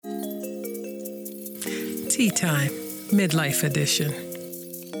Tea Time, Midlife Edition.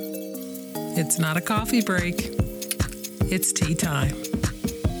 It's not a coffee break. It's tea time.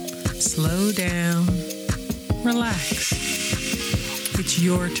 Slow down. Relax. It's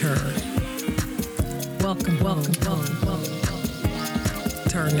your turn. Welcome.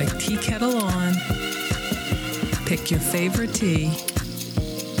 Turn the tea kettle on. Pick your favorite tea.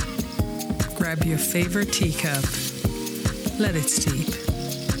 Grab your favorite teacup. Let it steep.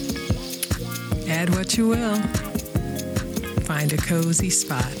 Add what you will. Find a cozy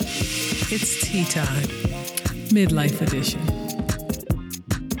spot. It's tea time, Midlife Edition.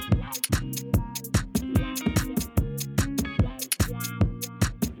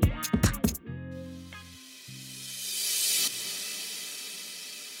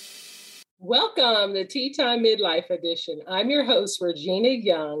 Welcome to Tea Time Midlife Edition. I'm your host, Regina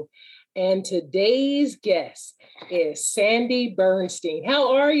Young, and today's guest is Sandy Bernstein.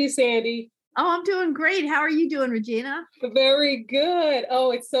 How are you, Sandy? Oh, I'm doing great. How are you doing, Regina? Very good.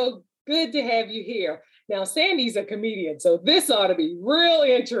 Oh, it's so good to have you here. Now, Sandy's a comedian, so this ought to be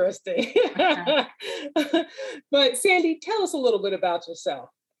really interesting. But Sandy, tell us a little bit about yourself.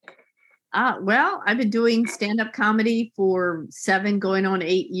 Well, I've been doing stand-up comedy for 7 going on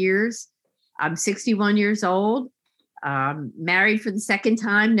 8 years. I'm 61 years old, married for the second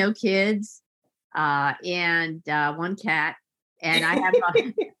time, no kids, and 1 cat. And I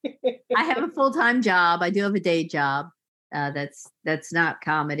have a full-time job. I do have a day job. That's not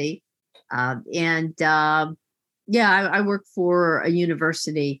comedy. I work for a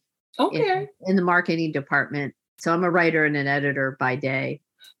university in the marketing department. So I'm a writer and an editor by day.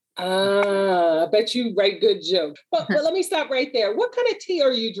 I bet you write good jokes. But let me stop right there. What kind of tea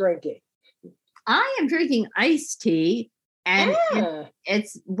are you drinking? I am drinking iced tea. And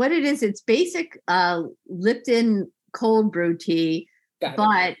it's what it is. It's basic Lipton cold brew tea,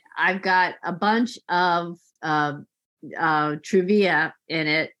 but I've got a bunch of Truvia in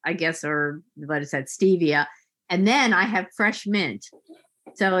it, I guess, or what is that, stevia. And then I have fresh mint.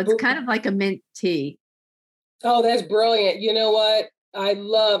 So it's kind of like a mint tea. Oh, that's brilliant. You know what? I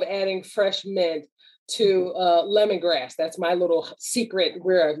love adding fresh mint to lemongrass. That's my little secret.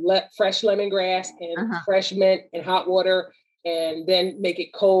 We're fresh lemongrass and fresh mint and hot water, and then make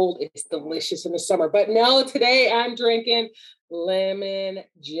it cold. It's delicious in the summer. But no, today I'm drinking lemon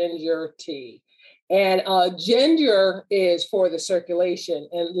ginger tea. And ginger is for the circulation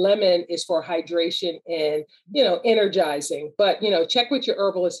and lemon is for hydration and, energizing. But, check with your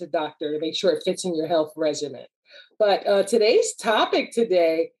herbalist or doctor to make sure it fits in your health regimen. But today's topic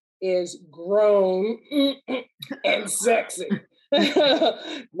today is grown and sexy.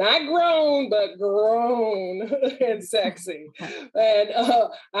 Not grown, but grown and sexy. And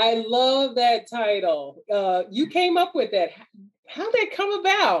I love that title. You came up with that. How'd that come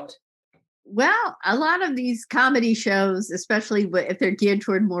about? Well, a lot of these comedy shows, especially if they're geared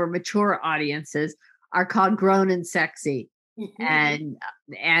toward more mature audiences, are called Grown and Sexy. And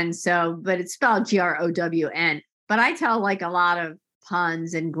so, but it's spelled GROWN. But I tell like a lot of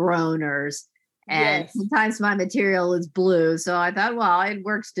puns and groaners. And sometimes my material is blue. So I thought, well, it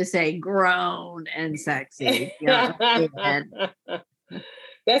works to say grown and sexy.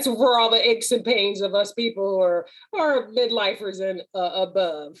 That's for all the aches and pains of us people who are midlifers and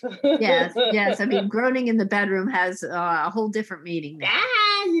above. Yes. I mean, groaning in the bedroom has a whole different meaning now.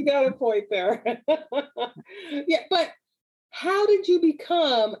 You got a point there. Yeah, but how did you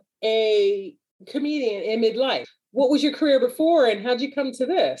become a comedian in midlife? What was your career before and how'd you come to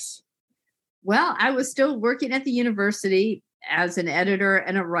this? Well, I was still working at the university as an editor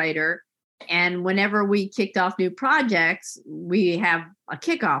and a writer. And whenever we kicked off new projects, we have a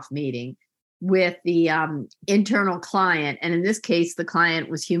kickoff meeting with the internal client. And in this case, the client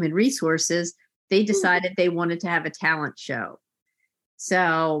was human resources. They decided they wanted to have a talent show.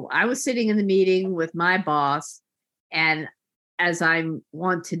 So I was sitting in the meeting with my boss, and as I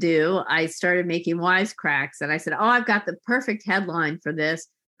want to do, I started making wisecracks. And I said, I've got the perfect headline for this.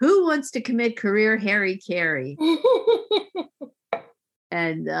 Who wants to commit career Harry Carey?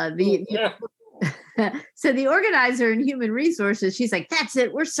 And so the organizer in human resources, she's like, that's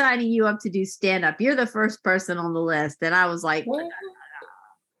it. We're signing you up to do stand-up. You're the first person on the list. And I was like,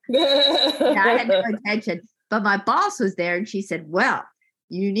 I had no intention. But my boss was there and she said, well,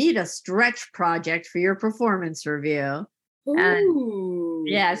 you need a stretch project for your performance review.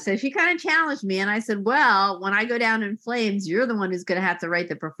 And so she kind of challenged me. And I said, well, when I go down in flames, you're the one who's going to have to write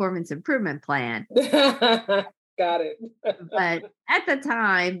the performance improvement plan. Got it. But at the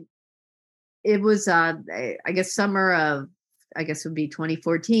time, it was, I guess, summer of, I guess it would be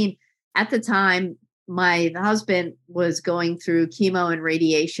 2014. At the time, my husband was going through chemo and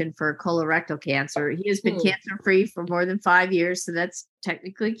radiation for colorectal cancer. He has been cancer free for more than 5 years, so that's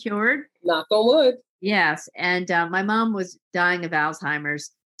technically cured. Knock on wood. Yes, and my mom was dying of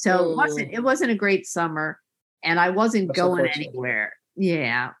Alzheimer's, so it wasn't a great summer, and I wasn't going anywhere.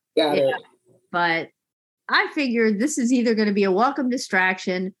 Yeah, Got it. But I figured this is either going to be a welcome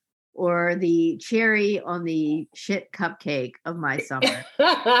distraction or the cherry on the shit cupcake of my summer.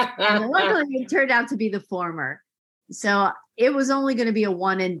 And luckily, it turned out to be the former. So it was only going to be a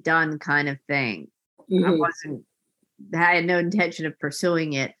one and done kind of thing. I had no intention of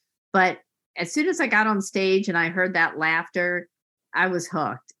pursuing it. But as soon as I got on stage and I heard that laughter, I was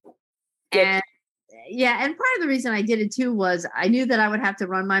hooked. And and part of the reason I did it too was I knew that I would have to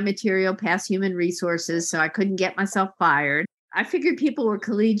run my material past human resources, so I couldn't get myself fired. I figured people were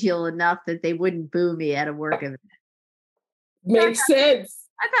collegial enough that they wouldn't boo me at a work event. Makes sense.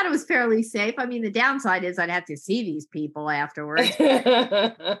 I thought it was fairly safe. I mean, the downside is I'd have to see these people afterwards.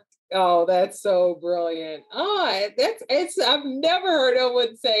 Oh, that's so brilliant. Oh, I've never heard no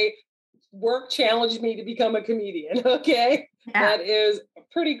one say work challenged me to become a comedian. Okay. Yeah. That is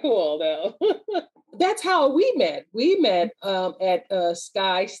pretty cool though. That's how we met. We met at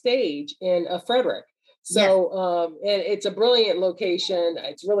Sky Stage in Frederick. So, and it's a brilliant location.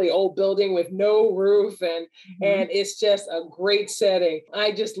 It's really old building with no roof and it's just a great setting.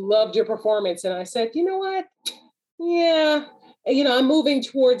 I just loved your performance. And I said, you know what? Yeah. I'm moving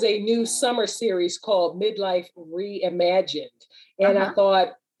towards a new summer series called Midlife Reimagined. And I thought,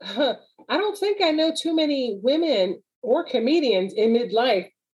 I don't think I know too many women or comedians in midlife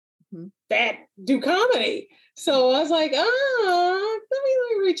that do comedy. So I was like, let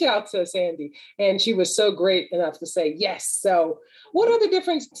me reach out to Sandy. And she was so great enough to say yes. So what other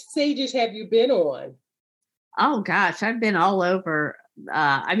different stages have you been on? Oh, gosh, I've been all over.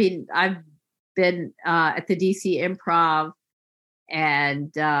 I've been at the DC Improv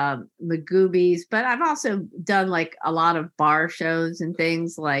and Magoobies, but I've also done like a lot of bar shows and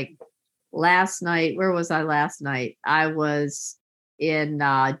things. Like last night, where was I last night? I was in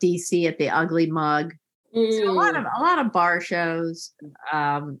DC at the Ugly Mug. So a lot of bar shows.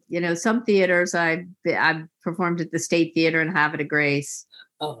 Some theaters I've performed at the State Theater and Havre de Grace.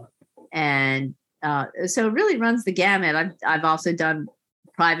 And so it really runs the gamut. I've also done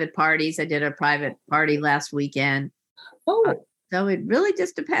private parties. I did a private party last weekend. So it really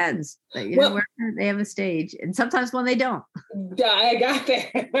just depends. Where they have a stage, and sometimes when they don't. I got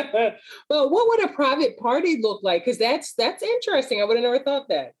that. Well, what would a private party look like? Because that's interesting. I would have never thought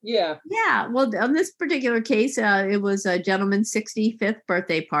that. Yeah. Yeah. Well, on this particular case, it was a gentleman's 65th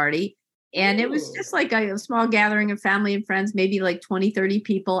birthday party. And it was just like a small gathering of family and friends, maybe like 20, 30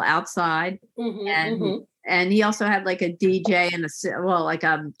 people outside. And he also had like a DJ and like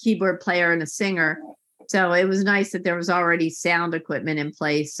a keyboard player and a singer. So it was nice that there was already sound equipment in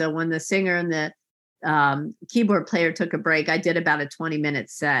place. So when the singer and the keyboard player took a break, I did about a 20-minute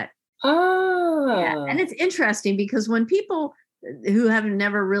set. Yeah. And it's interesting because when people who have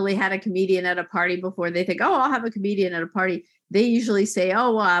never really had a comedian at a party before, they think, I'll have a comedian at a party. They usually say,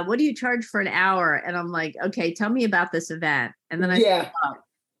 what do you charge for an hour? And I'm like, okay, tell me about this event. And then I say,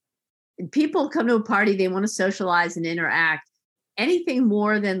 people come to a party, they want to socialize and interact. Anything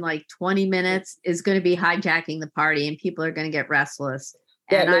more than like 20 minutes is going to be hijacking the party and people are going to get restless.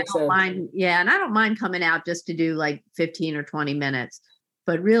 And I don't mind. Yeah. And I don't mind coming out just to do like 15 or 20 minutes.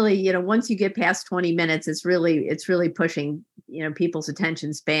 But really, once you get past 20 minutes, it's really pushing, people's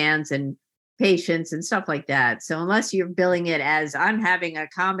attention spans and patience and stuff like that. So unless you're billing it as I'm having a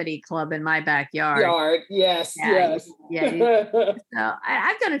comedy club in my backyard. Yes. So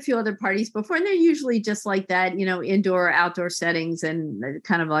I've done a few other parties before, and they're usually just like that, indoor, outdoor settings, and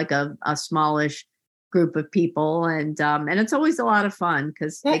kind of like a smallish group of people. And it's always a lot of fun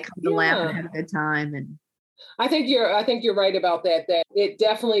because they come to laugh and have a good time. And I think you're right about that it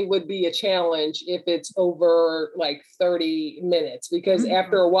definitely would be a challenge if it's over like 30 minutes, because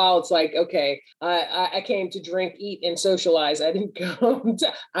after a while it's like, okay, I came to drink, eat, and socialize. I didn't go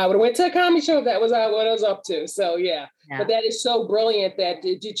I would have went to a comedy show if that was what I was up to. So yeah. But that is so brilliant that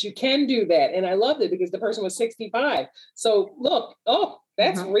you can do that. And I loved it because the person was 65. So look,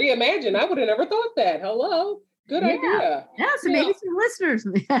 that's reimagined. I would have never thought that. Hello. Good idea. Yeah, so maybe some listeners.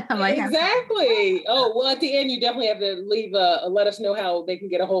 Exactly. At the end, you definitely have to leave let us know how they can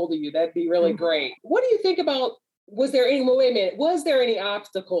get a hold of you. That'd be really great. What do you think about, was there any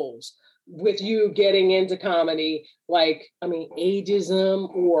obstacles with you getting into comedy? Like,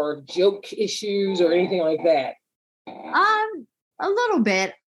 ageism or joke issues or anything like that? A little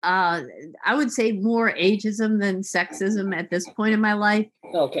bit. I would say more ageism than sexism at this point in my life.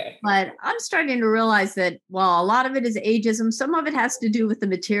 Okay. But I'm starting to realize that while a lot of it is ageism, some of it has to do with the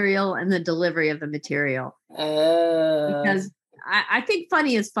material and the delivery of the material. Because I think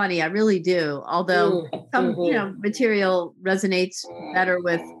funny is funny. I really do. Although some, material resonates better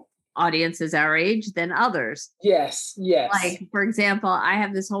with audiences our age than others. Yes. Like, for example, I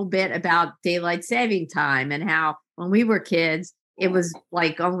have this whole bit about daylight saving time and how when we were kids, it was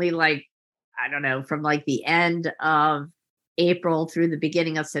like only like, I don't know, from like the end of April through the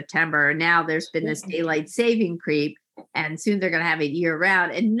beginning of September. Now there's been this daylight saving creep, and soon they're going to have it year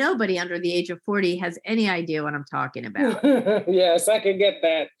round. And nobody under the age of 40 has any idea what I'm talking about. Yes, I can get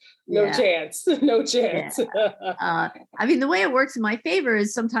that. No chance. No chance. Yeah. I mean, the way it works in my favor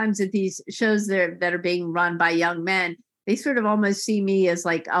is sometimes at these shows that are being run by young men, they sort of almost see me as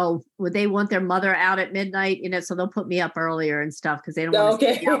like, oh, would they want their mother out at midnight? So they'll put me up earlier and stuff because they don't want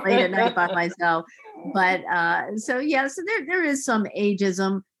to stay out late at night by myself. But so there is some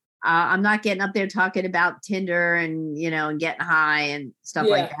ageism. I'm not getting up there talking about Tinder and, and getting high and stuff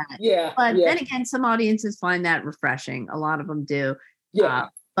like that. Yeah. But then again, some audiences find that refreshing. A lot of them do. Yeah.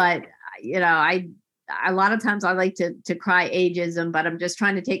 But, a lot of times I like to cry ageism, but I'm just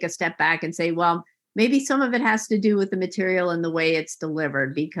trying to take a step back and say, well, maybe some of it has to do with the material and the way it's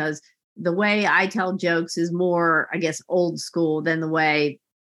delivered, because the way I tell jokes is more, I guess, old school than the way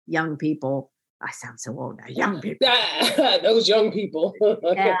young people. I sound so old now. Young people. Those young people.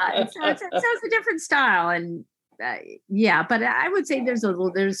 Yeah, so it's a different style, and but I would say there's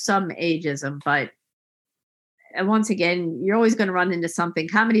some ageism, but once again, you're always going to run into something.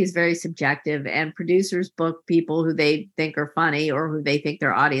 Comedy is very subjective, and producers book people who they think are funny or who they think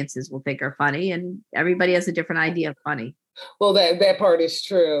their audiences will think are funny, and everybody has a different idea of funny. Well, that part is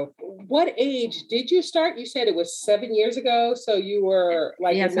true. What age did you start? You said it was 7 years ago, so you were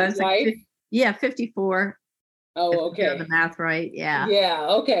like in midlife? Yeah, 54. Oh, okay. The math right. Yeah. Yeah.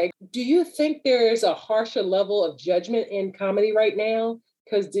 Okay. Do you think there is a harsher level of judgment in comedy right now?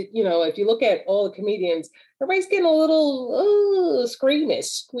 Because, if you look at all the comedians, everybody's getting a little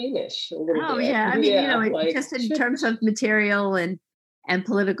squeamish a little bit. Yeah. I mean, just in terms of material and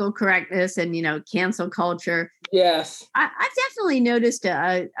political correctness and, cancel culture. Yes. I've definitely noticed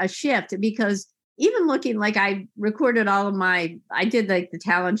a shift, because even looking like I recorded I did like the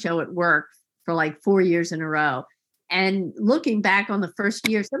talent show at work for like 4 years in a row. And looking back on the first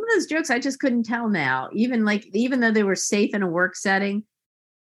year, some of those jokes I just couldn't tell now, even though they were safe in a work setting.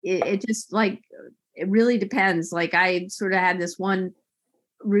 It just like, it really depends. Like I sort of had this one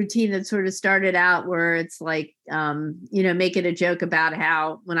routine that sort of started out where it's like, making a joke about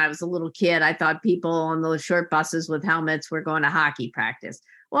how when I was a little kid, I thought people on those short buses with helmets were going to hockey practice.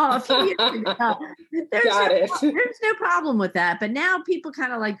 Well, a few years ago, there's no problem with that. But now people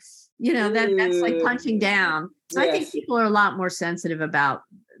kind of like, that's like punching down. So I think people are a lot more sensitive about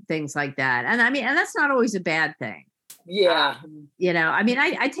things like that. And I mean, and that's not always a bad thing. Yeah.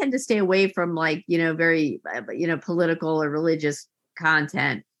 I tend to stay away from like, very, political or religious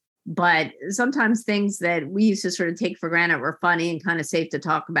content. But sometimes things that we used to sort of take for granted were funny and kind of safe to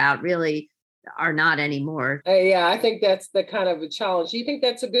talk about really are not anymore. Yeah, I think that's the kind of a challenge. Do you think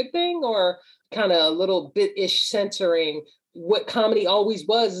that's a good thing, or kind of a little bit-ish censoring what comedy always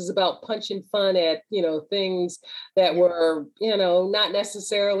was, is about punching fun at, things that were, not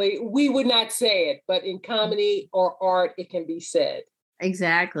necessarily, we would not say it, but in comedy or art, it can be said.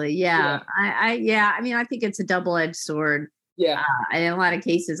 Exactly. Yeah. I think it's a double-edged sword. Yeah. In a lot of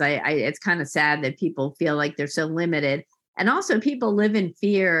cases, it's kind of sad that people feel like they're so limited. And also people live in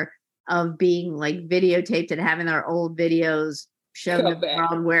fear of being like videotaped and having their old videos shown to the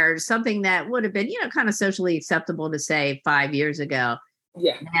world, where something that would have been, kind of socially acceptable to say 5 years ago.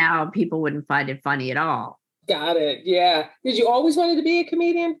 Yeah. Now people wouldn't find it funny at all. Got it. Yeah. Did you always wanted to be a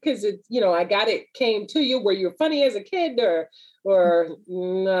comedian? Because it came to you. Were you funny as a kid or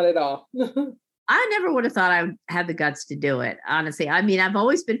not at all? I never would have thought I would have the guts to do it, honestly. I mean, I've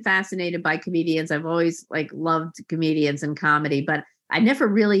always been fascinated by comedians. I've always loved comedians and comedy, but I never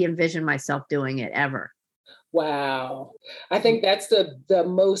really envisioned myself doing it ever. Wow. I think that's the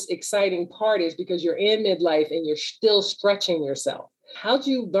most exciting part, is because you're in midlife and you're still stretching yourself. How'd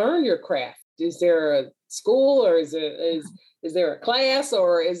you learn your craft? Is there a school, or is there a class,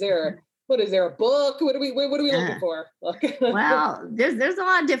 or is there a book? What are we looking for? Well, there's a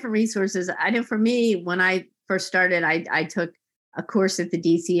lot of different resources. I know for me, when I first started, I took a course at the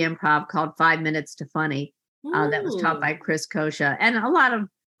DC Improv called 5 Minutes to Funny. That was taught by Chris Kosha, and a lot of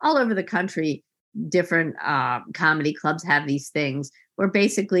all over the country, different comedy clubs have these things where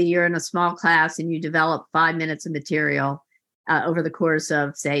basically you're in a small class and you develop 5 minutes of material, over the course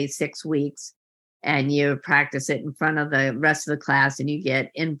of, say, 6 weeks. And you practice it in front of the rest of the class and you get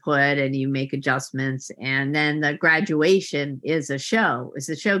input and you make adjustments. And then the graduation is a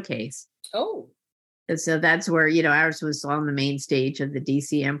showcase. Oh. And so that's where, ours was on the main stage of the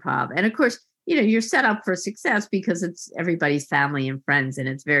DC Improv. And of course, you're set up for success because it's everybody's family and friends and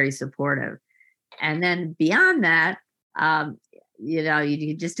it's very supportive. And then beyond that,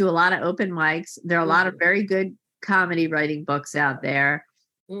 you just do a lot of open mics. There are a lot of very good comedy writing books out there.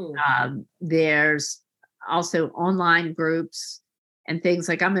 There's also online groups and things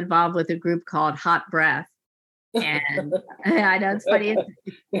like I'm involved with a group called Hot Breath. And I know it's funny.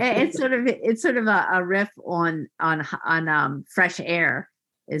 It's sort of a riff on Fresh Air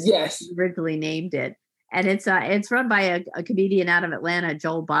is what we originally named it. And it's run by a comedian out of Atlanta,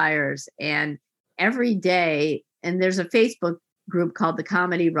 Joel Byers. And every day, and there's a Facebook group called the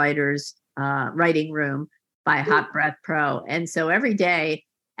Comedy Writers Writing Room by Hot Breath Pro. And so every day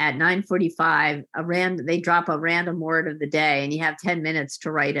at 9:45, they drop a random word of the day, and you have 10 minutes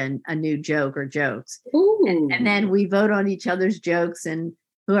to write a new joke or jokes. And then we vote on each other's jokes, and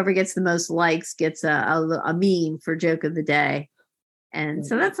whoever gets the most likes gets a meme for joke of the day. And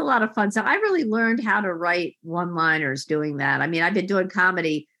so that's a lot of fun. So I really learned how to write one-liners doing that. I mean, I've been doing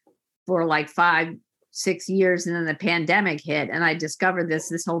comedy for like 5-6 years, and then the pandemic hit, and I discovered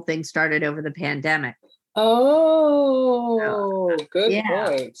this whole thing started over the pandemic. Oh, good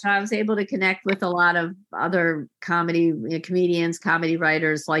point. So I was able to connect with a lot of other comedians, comedy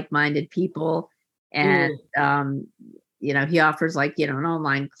writers, like-minded people. And, he offers an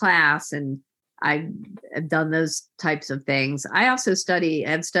online class, and I've done those types of things. I also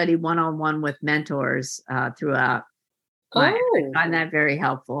have studied one-on-one with mentors throughout. I find that very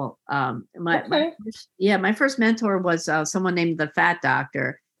helpful. My first mentor was someone named the Fat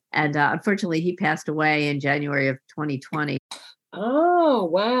Doctor. And unfortunately, he passed away in January of 2020. Oh,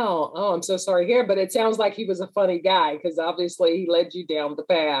 wow. Oh, I'm so sorry to hear, but it sounds like he was a funny guy because obviously he led you down the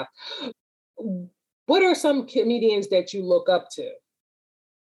path. What are some comedians that you look up to?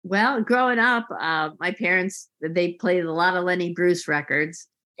 Well, growing up, my parents, they played a lot of Lenny Bruce records.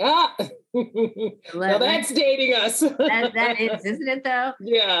 Now that's dating us. that is, isn't it, though?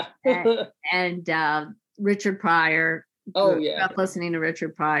 Yeah. and Richard Pryor. Oh, yeah. Grew up listening to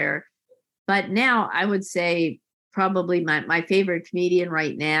Richard Pryor. But now I would say probably my favorite comedian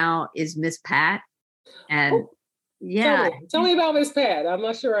right now is Miss Pat. And Tell me about Miss Pat. I'm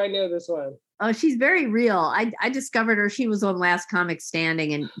not sure I know this one. Oh, she's very real. I discovered her. She was on Last Comic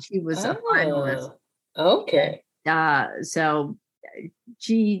Standing, and she was a finalist. Okay. So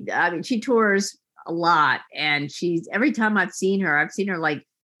she tours a lot, and every time I've seen her like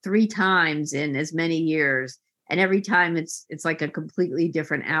 3 times in as many years. And every time it's like a completely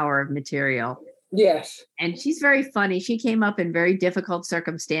different hour of material. Yes. And she's very funny. She came up in very difficult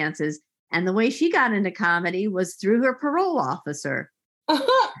circumstances. And the way she got into comedy was through her parole officer.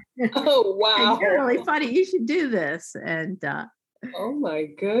 Oh, wow. You're really funny. You should do this. And oh my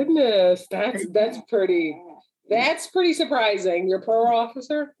goodness. That's pretty surprising. Your parole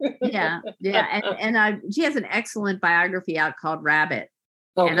officer? Yeah. And she has an excellent biography out called Rabbit.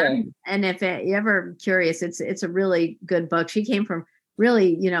 Okay. And if you're ever curious, it's a really good book. She came from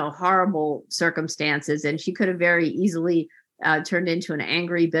really, horrible circumstances, and she could have very easily turned into an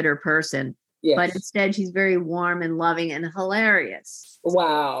angry, bitter person. Yes. But instead, she's very warm and loving and hilarious.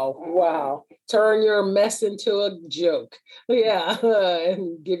 Wow. Turn your mess into a joke. Yeah.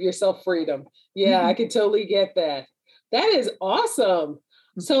 And give yourself freedom. Yeah, I can totally get that. That is awesome.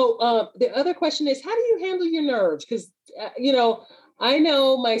 So the other question is, how do you handle your nerves? Because, I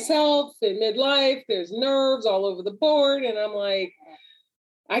know myself in midlife, there's nerves all over the board. And I'm like,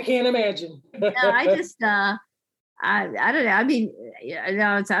 I can't imagine. I just, I don't know. I mean,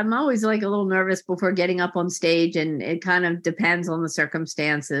 I'm always like a little nervous before getting up on stage, and it kind of depends on the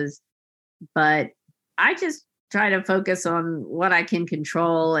circumstances. But I just try to focus on what I can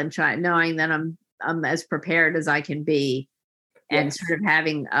control and knowing that I'm as prepared as I can be, and sort of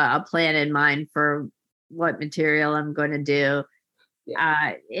having a plan in mind for what material I'm going to do.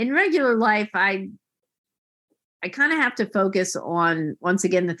 In regular life, I kind of have to focus on, once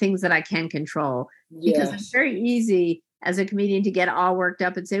again, the things that I can control, because it's very easy as a comedian to get all worked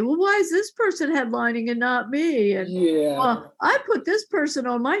up and say, well, why is this person headlining and not me? And well, I put this person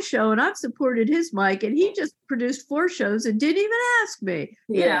on my show and I've supported his mic, and he just produced 4 shows and didn't even ask me.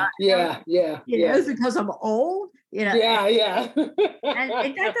 Is it because I'm old? And that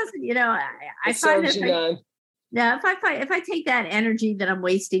doesn't, I find that if I take that energy that I'm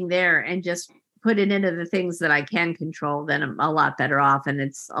wasting there and just put it into the things that I can control, then I'm a lot better off, and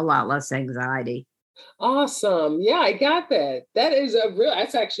it's a lot less anxiety. Awesome. Yeah, I got that. That is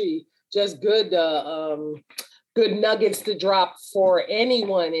that's actually just good nuggets to drop for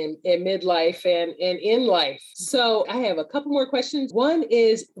anyone in midlife and in life. So I have a couple more questions. One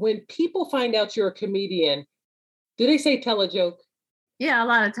is, when people find out you're a comedian, do they say tell a joke? Yeah, a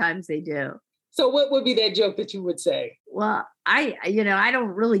lot of times they do. So what would be that joke that you would say? Well, I don't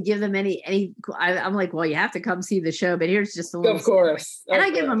really give them any. I'm like, well, you have to come see the show, but here's just a little. Of course. And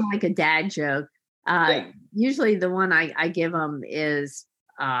I give them like a dad joke. Usually the one I give them is,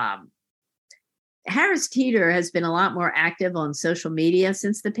 Harris Teeter has been a lot more active on social media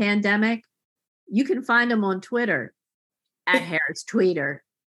since the pandemic. You can find him on Twitter at Harris Tweeter.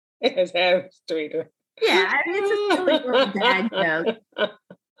 It's Harris Tweeter. Yeah, I mean, it's a silly little dad joke.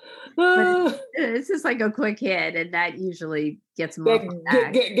 But it's just like a quick hit, and that usually gets them off your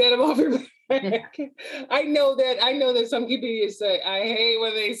back. Get them off your back. Yeah. I know that some people say, I hate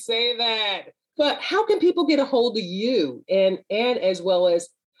when they say that. But how can people get a hold of you? And as well as,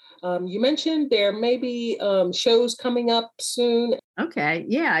 you mentioned there may be shows coming up soon. Okay.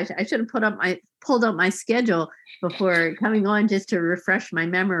 Yeah, I should have pulled up my schedule before coming on just to refresh my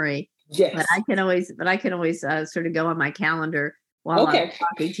memory. Yes. But I can always sort of go on my calendar while I'm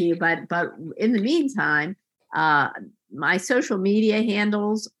talking to you. But in the meantime, my social media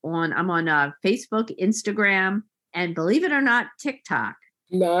handles I'm on Facebook, Instagram, and believe it or not, TikTok.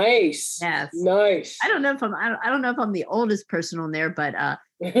 Nice. Yes. Nice. I don't know if I'm the oldest person on there, but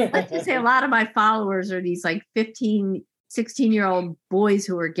let's just say a lot of my followers are these like 15, 16-year-old boys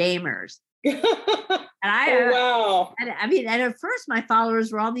who are gamers. And wow. And at first my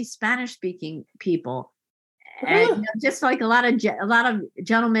followers were all these Spanish speaking people. And just like a lot of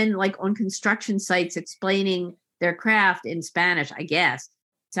gentlemen like on construction sites explaining their craft in Spanish, I guess.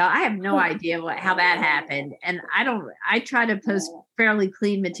 So I have no idea how that happened. And I try to post fairly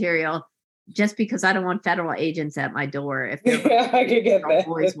clean material just because I don't want federal agents at my door if I can get that.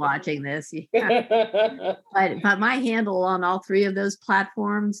 Boys watching this. Yeah. But my handle on all three of those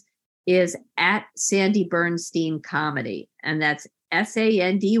platforms is at Sandy Bernstein Comedy. And that's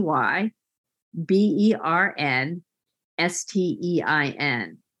SandyBernstein.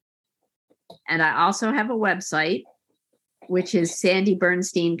 And I also have a website, which is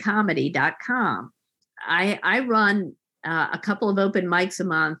sandybernsteincomedy.com. I run a couple of open mics a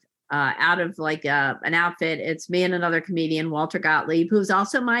month out of like an outfit. It's me and another comedian, Walter Gottlieb, who's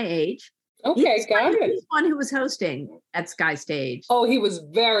also my age. Okay, got it. He's one who was hosting at Sky Stage. Oh, he was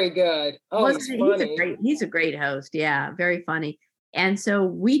very good. Oh, he's a great host. Yeah, very funny. And so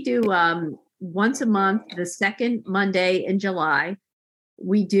we do once a month, the second Monday in July.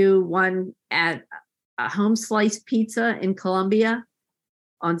 We do one at a Home Slice Pizza in Columbia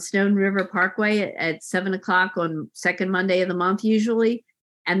on Stone River Parkway at 7:00 on second Monday of the month usually.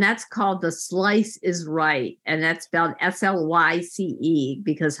 And that's called The Slice is Right. And that's spelled SLYCE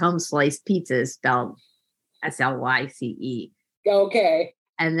because Home Slice Pizza is spelled SLYCE. Okay.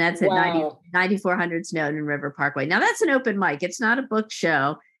 And that's at 9400 Snowden River Parkway. Now that's an open mic. It's not a book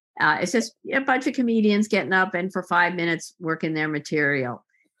show. It's just a bunch of comedians getting up and for 5 minutes working their material.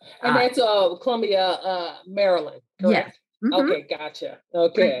 And that's Columbia, Maryland, correct? Yeah. Mm-hmm. Okay, gotcha.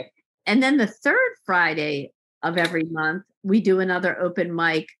 Okay. And then the third Friday of every month, we do another open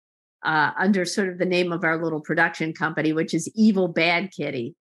mic under sort of the name of our little production company, which is Evil Bad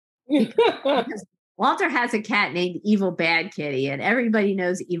Kitty. Because Walter has a cat named Evil Bad Kitty, and everybody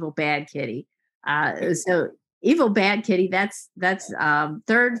knows Evil Bad Kitty. So Evil Bad Kitty, that's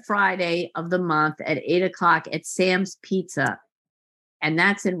third Friday of the month at 8:00 at Sam's Pizza. And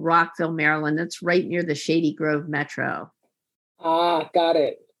that's in Rockville, Maryland. That's right near the Shady Grove Metro. Ah, got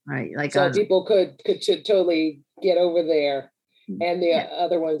it. Right. Like so people could totally get over there. And the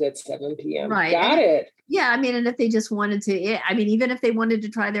other ones at 7 p.m. Right. Got it. Yeah. I mean, and if they just wanted to, even if they wanted to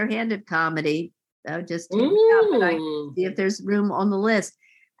try their hand at comedy, just take me up and I see if there's room on the list.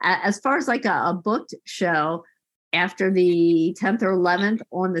 As far as like a booked show after the 10th or 11th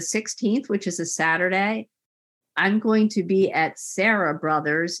on the 16th, which is a Saturday, I'm going to be at Sarah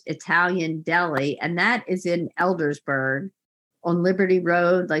Brothers Italian Deli, and that is in Eldersburg on Liberty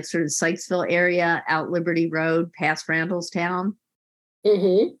Road, like sort of Sykesville area, out Liberty Road, past Randallstown.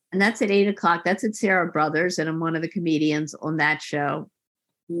 Mm-hmm. And that's at 8:00. That's at Sarah Brothers, and I'm one of the comedians on that show.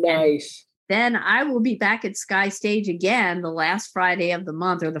 Nice. And then I will be back at Sky Stage again the last Friday of the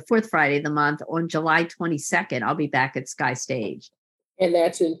month, or the fourth Friday of the month, on July 22nd. I'll be back at Sky Stage. And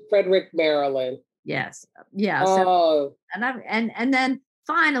that's in Frederick, Maryland. Yes. Yeah. Oh. So, and then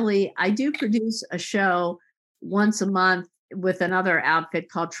finally, I do produce a show once a month with another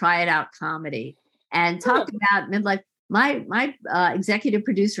outfit called Try It Out Comedy, and talk about midlife. My executive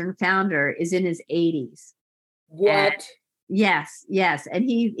producer and founder is in his 80s. What? And yes. And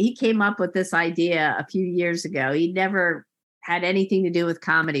he came up with this idea a few years ago. He never had anything to do with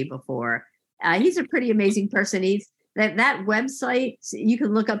comedy before. He's a pretty amazing person. That website, you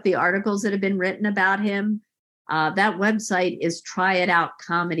can look up the articles that have been written about him. That website is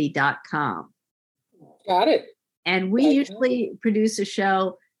tryitoutcomedy.com. Got it. And we usually produce a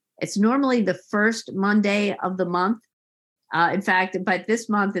show. It's normally the first Monday of the month. In fact, but this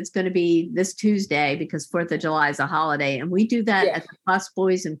month it's going to be this Tuesday because 4th of July is a holiday. And we do that at the Bus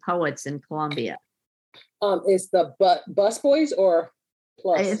Boys and Poets in Columbia. Is the Bus Boys or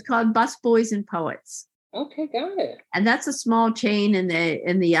Plus? It's called Bus Boys and Poets. Okay, got it. And that's a small chain in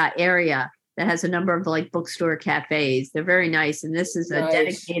the area that has a number of like bookstore cafes. They're very nice. And this is a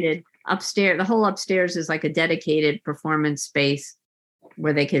dedicated upstairs. The whole upstairs is like a dedicated performance space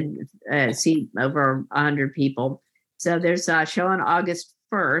where they can seat over 100 people. So there's a show on August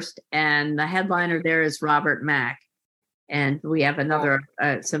 1st, and the headliner there is Robert Mack. And we have another,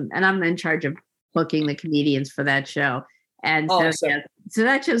 and I'm in charge of booking the comedians for that show. And so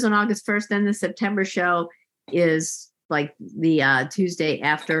that show's on August 1st. Then the September show is like the Tuesday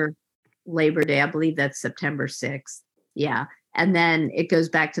after Labor Day. I believe that's September 6th. Yeah. And then it goes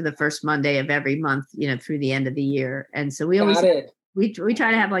back to the first Monday of every month, through the end of the year. And so we always, we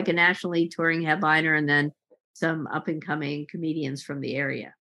try to have like a nationally touring headliner and then some up and coming comedians from the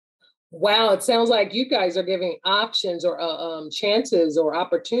area. Wow. It sounds like you guys are giving options or chances or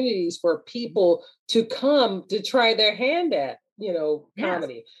opportunities for people to come to try their hand at,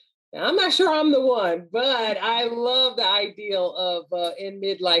 comedy. Now, I'm not sure I'm the one, but I love the ideal of in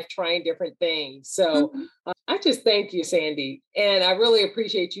midlife trying different things. So I just thank you, Sandy. And I really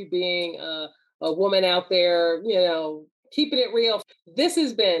appreciate you being a woman out there, keeping it real. This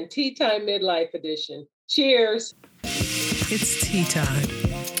has been Tea Time Midlife Edition. Cheers. It's Tea Time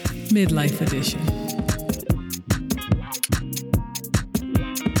Midlife Edition.